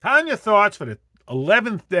Tanya thoughts for the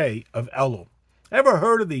 11th day of Elul. Ever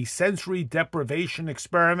heard of the sensory deprivation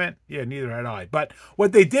experiment? Yeah, neither had I. But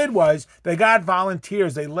what they did was they got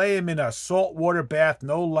volunteers. They lay them in a saltwater bath,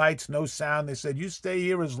 no lights, no sound. They said, you stay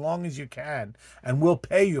here as long as you can, and we'll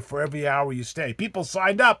pay you for every hour you stay. People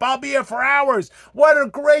signed up. I'll be here for hours. What a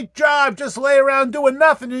great job. Just lay around doing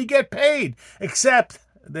nothing and you get paid. Except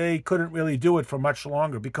they couldn't really do it for much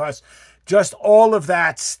longer because just all of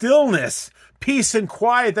that stillness, peace and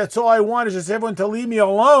quiet, that's all I want is just everyone to leave me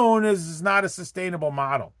alone, is not a sustainable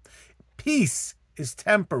model. Peace is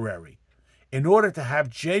temporary. In order to have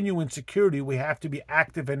genuine security, we have to be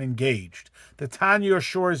active and engaged. The Tanya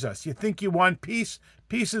assures us, you think you want peace?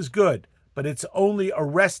 Peace is good, but it's only a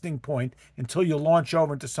resting point until you launch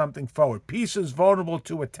over into something forward. Peace is vulnerable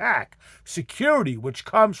to attack. Security, which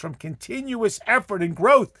comes from continuous effort and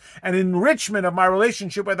growth and enrichment of my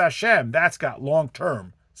relationship with Hashem, that's got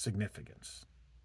long-term significance.